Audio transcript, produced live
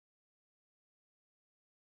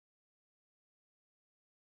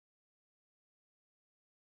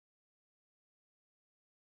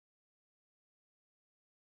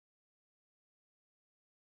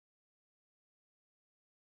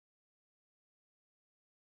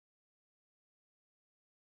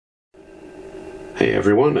Hey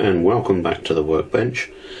everyone, and welcome back to the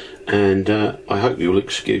workbench, and I hope you'll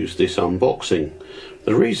excuse this unboxing.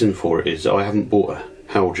 The reason for it is I haven't bought a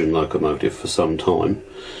Heljan locomotive for some time,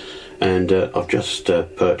 and I've just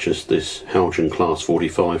purchased this Heljan Class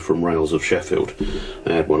 45 from Rails of Sheffield.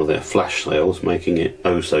 They had one of their flash sales, making it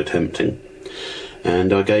oh so tempting,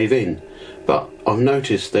 and I gave in. But I've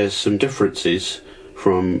noticed there's some differences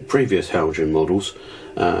from previous Heljan models,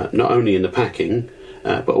 not only in the packing,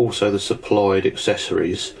 but also the supplied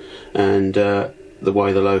accessories and the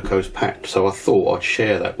way the loco's packed, so I thought I'd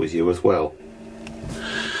share that with you as well.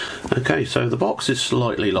 Okay, so the box is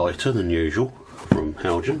slightly lighter than usual from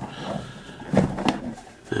Heljan,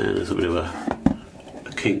 and there's a bit of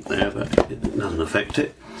a kink there, but it doesn't affect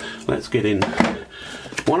it. Let's get in.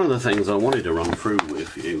 One of the things I wanted to run through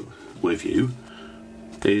with you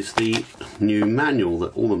is the new manual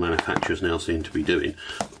that all the manufacturers now seem to be doing.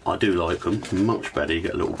 I do like them, much better. You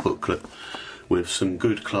get a little booklet with some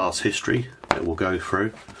good class history that we'll go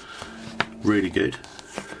through. Really good.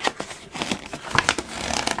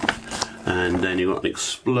 And then you've got an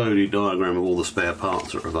exploded diagram of all the spare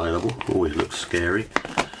parts that are available. Always looks scary.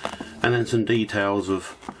 And then some details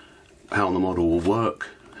of how the model will work,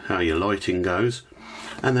 how your lighting goes,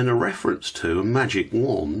 and then a reference to a magic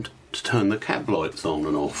wand to turn the cab lights on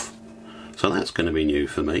and off. So that's going to be new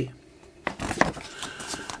for me.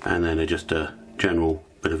 And then just a general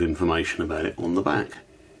bit of information about it on the back.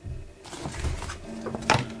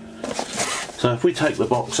 So if we take the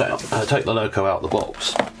box out, take the loco out of the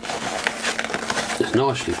box, it's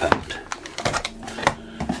nicely packed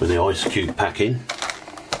with the ice cube packing,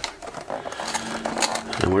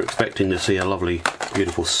 and we're expecting to see a lovely,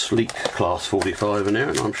 beautiful, sleek Class 45 in there,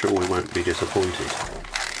 and I'm sure we won't be disappointed.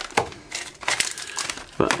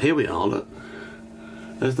 But here we are, look.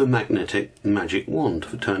 There's the magnetic magic wand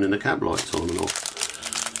for turning the cab lights on and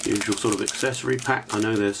off. Usual sort of accessory pack. I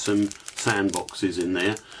know there's some sandboxes in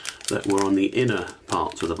there that were on the inner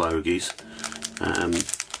parts of the bogies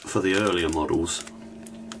for the earlier models.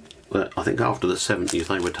 But I think after the 70s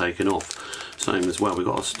they were taken off. Same as well, we've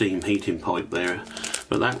got a steam heating pipe there,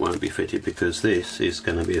 but that won't be fitted because this is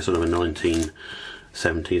going to be a sort of a 1970s,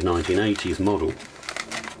 1980s model.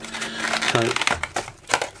 So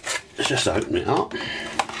let's just open it up.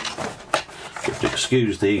 You have to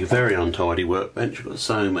excuse the very untidy workbench. We've got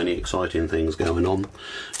so many exciting things going on,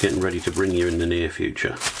 getting ready to bring you in the near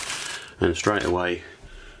future. And straight away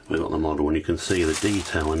we've got the model, and you can see the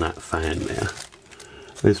detail in that fan there.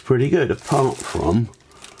 It's pretty good, apart from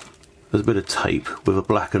there's a bit of tape with a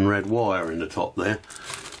black and red wire in the top there.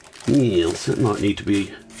 Yes, it might need to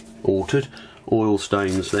be altered. Oil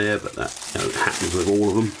stains there, but that happens with all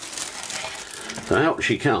of them. So out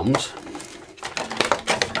she comes,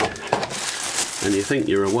 and you think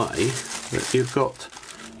you're away, but you've got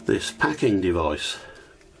this packing device,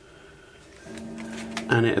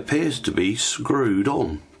 and it appears to be screwed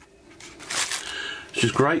on, which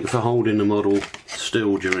is great for holding the model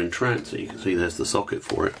still during transit. You can see there's the socket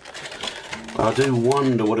for it. I do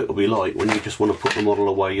wonder what it will be like when you just want to put the model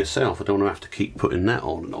away yourself. I don't want to have to keep putting that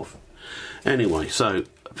on and off. Anyway, so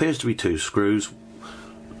appears to be two screws.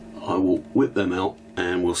 I will whip them out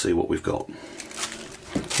and we'll see what we've got.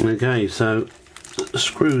 Okay, so the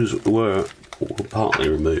screws were partly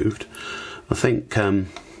removed. I think there's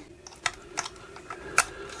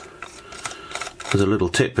a little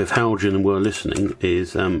tip if Heljan were listening,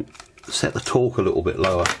 is set the torque a little bit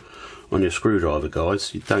lower on your screwdriver,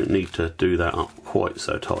 guys. You don't need to do that up quite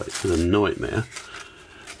so tight. It's a nightmare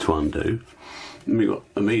to undo. And we've got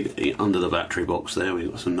immediately under the battery box there,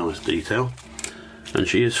 we've got some nice detail. And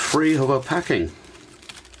she is free of her packing.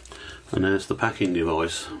 And there's the packing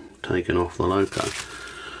device taken off the loco.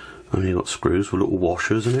 And you've got screws with little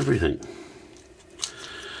washers and everything.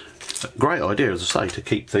 Great idea, as I say, to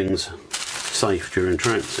keep things safe during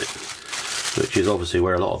transit, which is obviously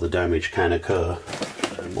where a lot of the damage can occur.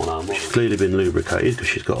 She's clearly been lubricated because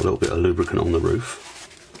she's got a little bit of lubricant on the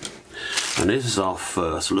roof. And this is our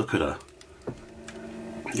first look at her.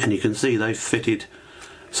 And you can see they've fitted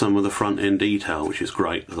some of the front end detail, which is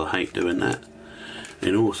great because I hate doing that.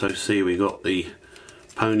 And also see we got the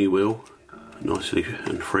pony wheel nicely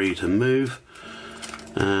and free to move.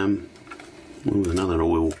 With another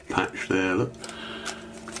oil patch there, look.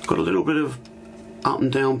 Got a little bit of up and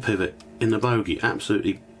down pivot in the bogie,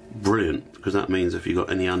 absolutely brilliant, because that means if you've got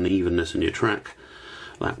any unevenness in your track,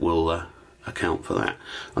 that will account for that.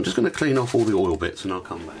 I'm just going to clean off all the oil bits and I'll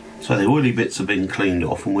come back. So the oily bits have been cleaned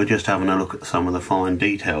off and we're just having a look at some of the fine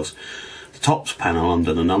details. The tops panel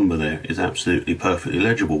under the number there is absolutely perfectly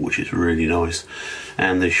legible, which is really nice,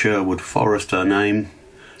 and the Sherwood Forester name,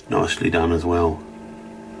 nicely done as well.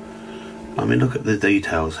 I mean, look at the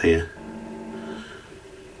details here.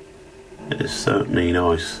 It's certainly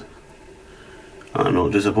nice. I'm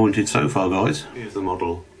not disappointed so far, guys. Here's the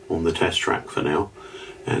model on the test track for now.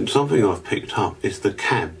 And something I've picked up is the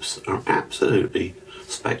cabs are absolutely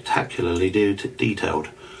spectacularly detailed.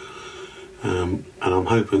 And I'm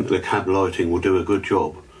hoping that the cab lighting will do a good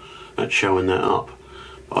job at showing that up.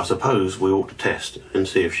 But I suppose we ought to test and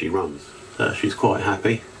see if she runs. She's quite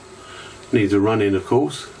happy. Needs a run in, of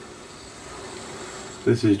course.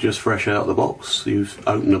 This is just fresh out of the box. You've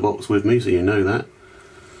opened the box with me, so you know that.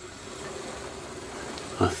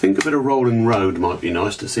 I think a bit of rolling road might be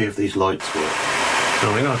nice to see if these lights work.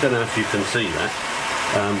 I mean, I don't know if you can see that.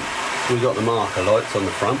 We've got the marker lights on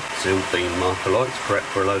the front, sealed beam marker lights, correct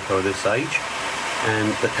for a loco of this age. And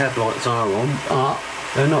the cab lights are on, but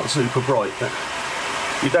they're not super bright.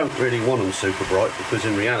 You don't really want them super bright because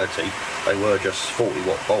in reality they were just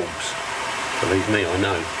 40-watt bulbs. Believe me, I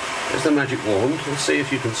know. There's the magic wand. Let's see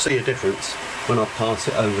if you can see a difference when I pass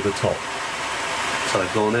it over the top. So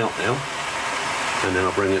they've gone out now, and then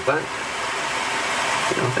I'll bring it back.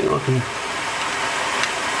 Yeah, I think I can.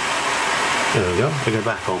 There we go. I go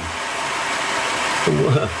back on.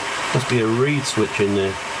 Must be a reed switch in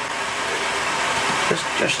there.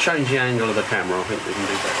 Just change the angle of the camera. I think we can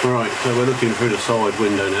do that. Right, so we're looking through the side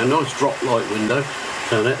window now. Nice drop light window.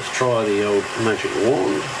 So let's try the old magic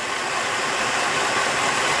wand.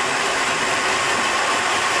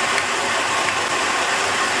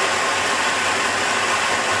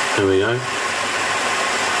 There we go. You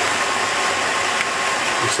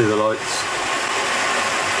see the lights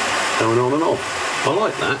going on and off. I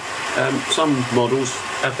like that. Some models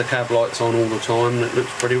have the cab lights on all the time and it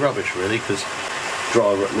looks pretty rubbish really, because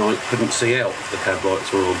driver at night couldn't see out if the cab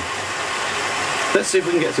lights were on. Let's see if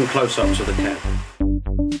we can get some close-ups of the cab.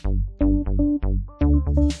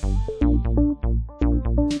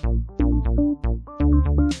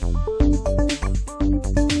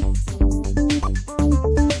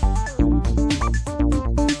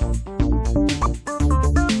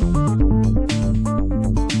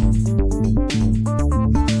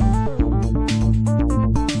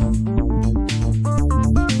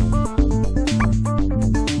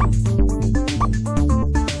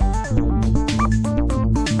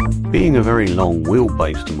 Being a very long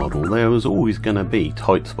wheel-based model, there was always going to be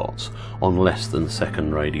tight spots on less than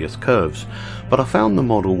second radius curves, but I found the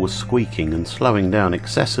model was squeaking and slowing down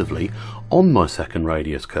excessively on my second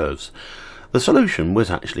radius curves. The solution was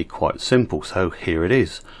actually quite simple, so here it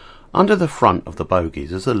is. Under the front of the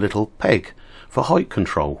bogies is a little peg for height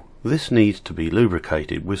control. This needs to be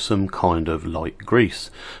lubricated with some kind of light grease,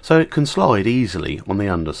 so it can slide easily on the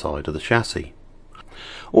underside of the chassis.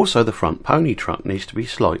 Also, the front pony truck needs to be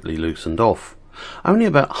slightly loosened off. Only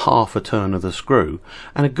about half a turn of the screw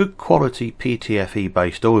and a good quality PTFE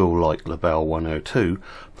based oil like Labelle 102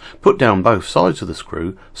 put down both sides of the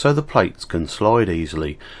screw so the plates can slide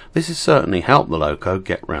easily. This has certainly helped the loco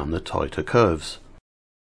get round the tighter curves.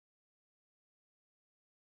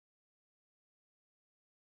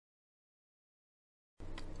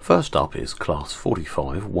 First up is Class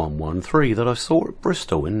 45 113 that I saw at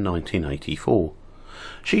Bristol in 1984.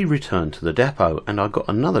 She returned to the depot and I got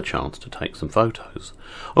another chance to take some photos.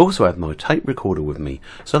 I also had my tape recorder with me,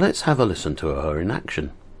 so let's have a listen to her in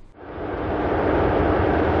action.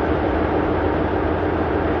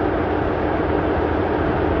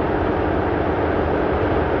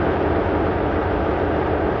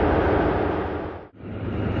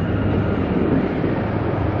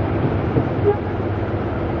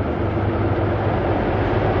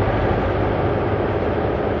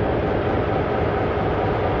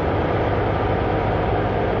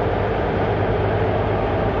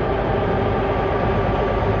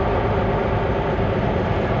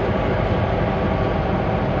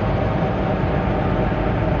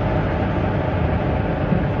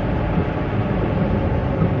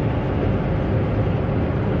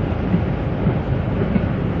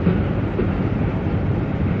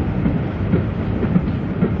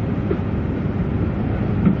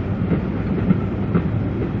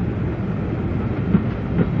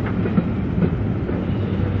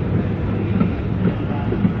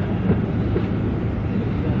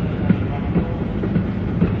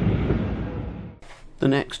 The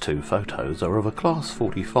next two photos are of a Class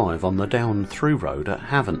 45 on the down-through road at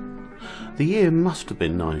Havant. The year must have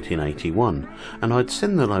been 1981, and I'd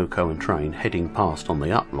seen the loco and train heading past on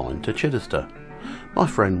the up line to Chichester. My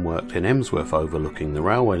friend worked in Emsworth overlooking the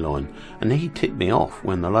railway line, and he tipped me off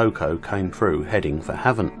when the loco came through heading for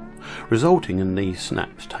Havant, resulting in these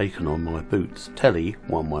snaps taken on my Boots Tele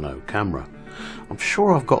 110 camera. I'm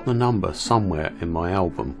sure I've got the number somewhere in my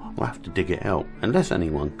album. I'll have to dig it out, unless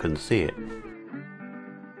anyone can see it.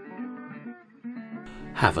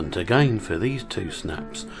 Haven't again for these two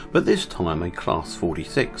snaps, but this time a Class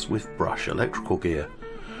 46 with brush electrical gear.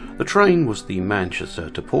 The train was the Manchester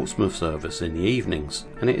to Portsmouth service in the evenings,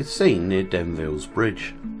 and it is seen near Denville's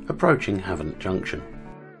Bridge, approaching Havant Junction.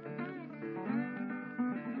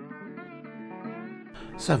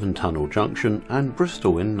 7 Tunnel Junction and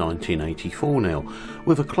Bristol in 1984 now,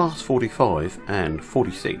 with a Class 45 and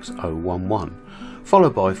 46011,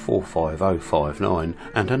 followed by 45059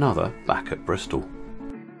 and another back at Bristol.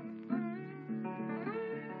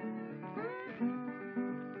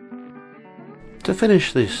 To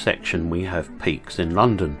finish this section we have peaks in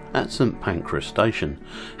London at St Pancras Station.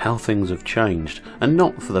 How things have changed, and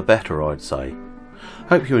not for the better I'd say.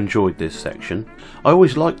 Hope you enjoyed this section. I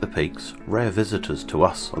always like the peaks, rare visitors to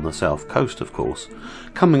us on the south coast of course.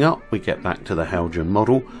 Coming up we get back to the Heljan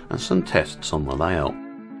model and some tests on the layout.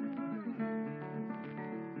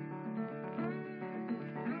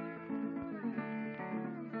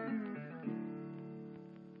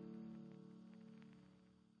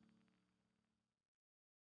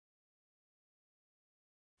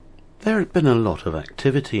 There had been a lot of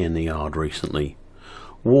activity in the yard recently.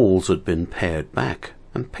 Walls had been pared back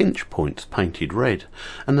and pinch points painted red,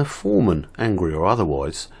 and the foreman, angry or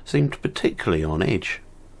otherwise, seemed particularly on edge.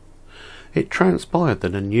 It transpired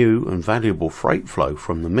that a new and valuable freight flow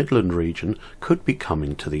from the Midland region could be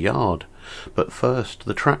coming to the yard, but first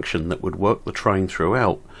the traction that would work the train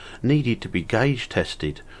throughout needed to be gauge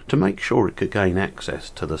tested to make sure it could gain access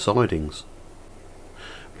to the sidings.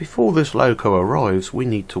 Before this loco arrives we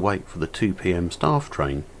need to wait for the 2 PM staff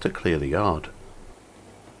train to clear the yard.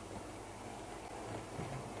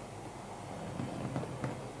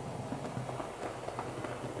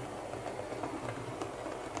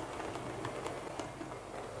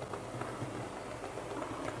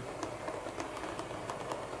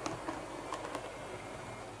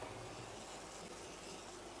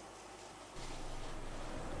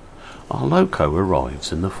 Our loco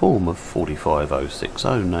arrives in the form of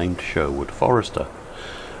 45060 named Sherwood Forester.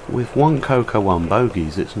 With 1 coco 1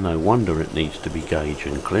 bogies it's no wonder it needs to be gauge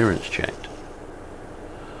and clearance checked.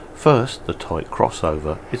 First the tight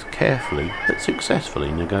crossover is carefully but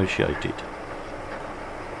successfully negotiated.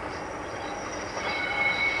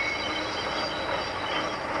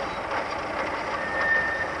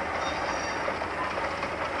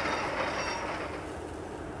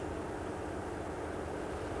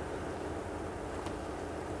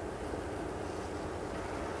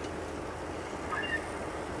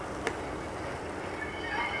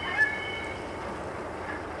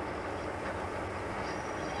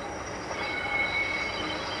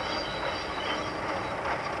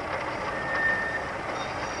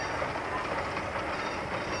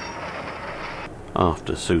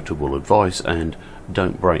 After suitable advice and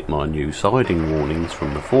 "don't break my new siding" warnings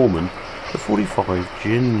from the foreman, the 45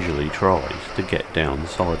 gingerly tries to get down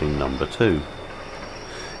siding number 2.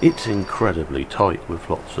 It's incredibly tight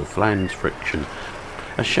with lots of flange friction,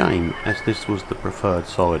 a shame as this was the preferred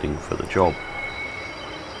siding for the job.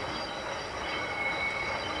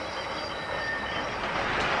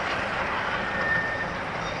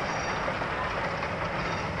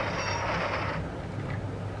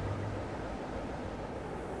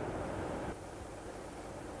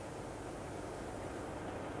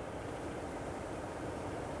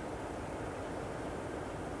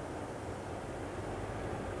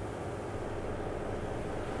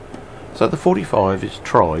 So the 45 is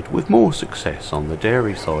tried with more success on the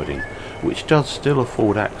dairy siding, which does still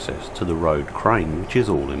afford access to the road crane, which is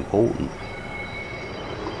all important.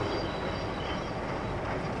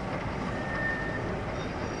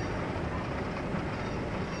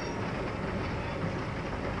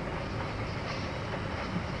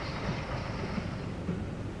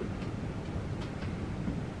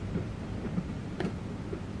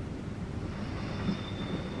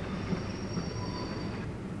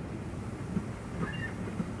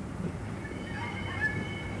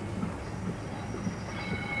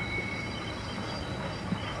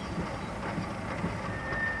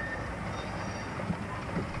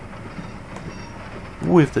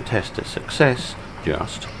 With the test a success,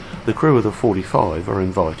 the crew of the 45 are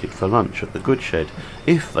invited for lunch at the goods shed,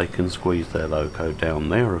 if they can squeeze their loco down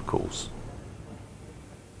there of course.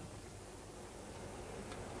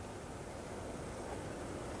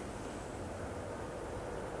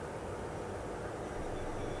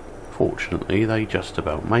 Fortunately they just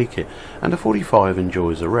about make it, and the 45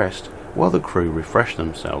 enjoys a rest while the crew refresh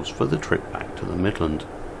themselves for the trip back to the Midland.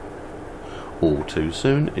 All too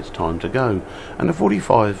soon, it's time to go, and the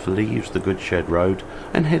 45 leaves the Goodshed Road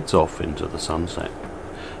and heads off into the sunset.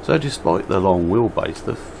 So despite the long wheelbase,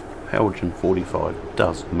 the Heljan 45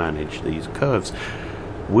 does manage these curves.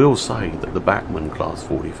 We'll say that the Bachmann Class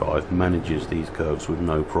 45 manages these curves with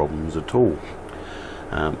no problems at all.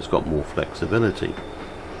 It's got more flexibility.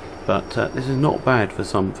 But this is not bad for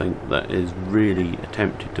something that is really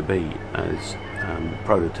attempted to be as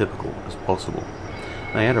prototypical as possible.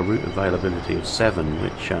 They had a route availability of 7,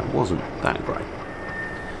 which wasn't that great.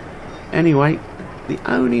 Anyway, the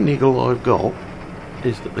only niggle I've got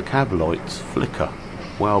is that the cab lights flicker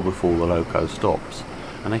well before the loco stops,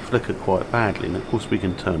 and they flicker quite badly, and of course we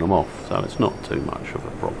can turn them off, so it's not too much of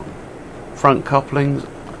a problem. Front couplings,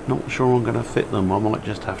 not sure I'm going to fit them. I might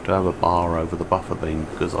just have to have a bar over the buffer beam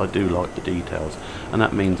because I do like the details, and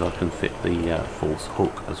that means I can fit the false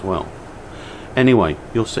hook as well. Anyway,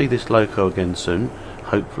 you'll see this loco again soon,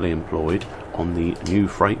 hopefully employed on the new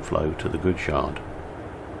freight flow to the goods yard.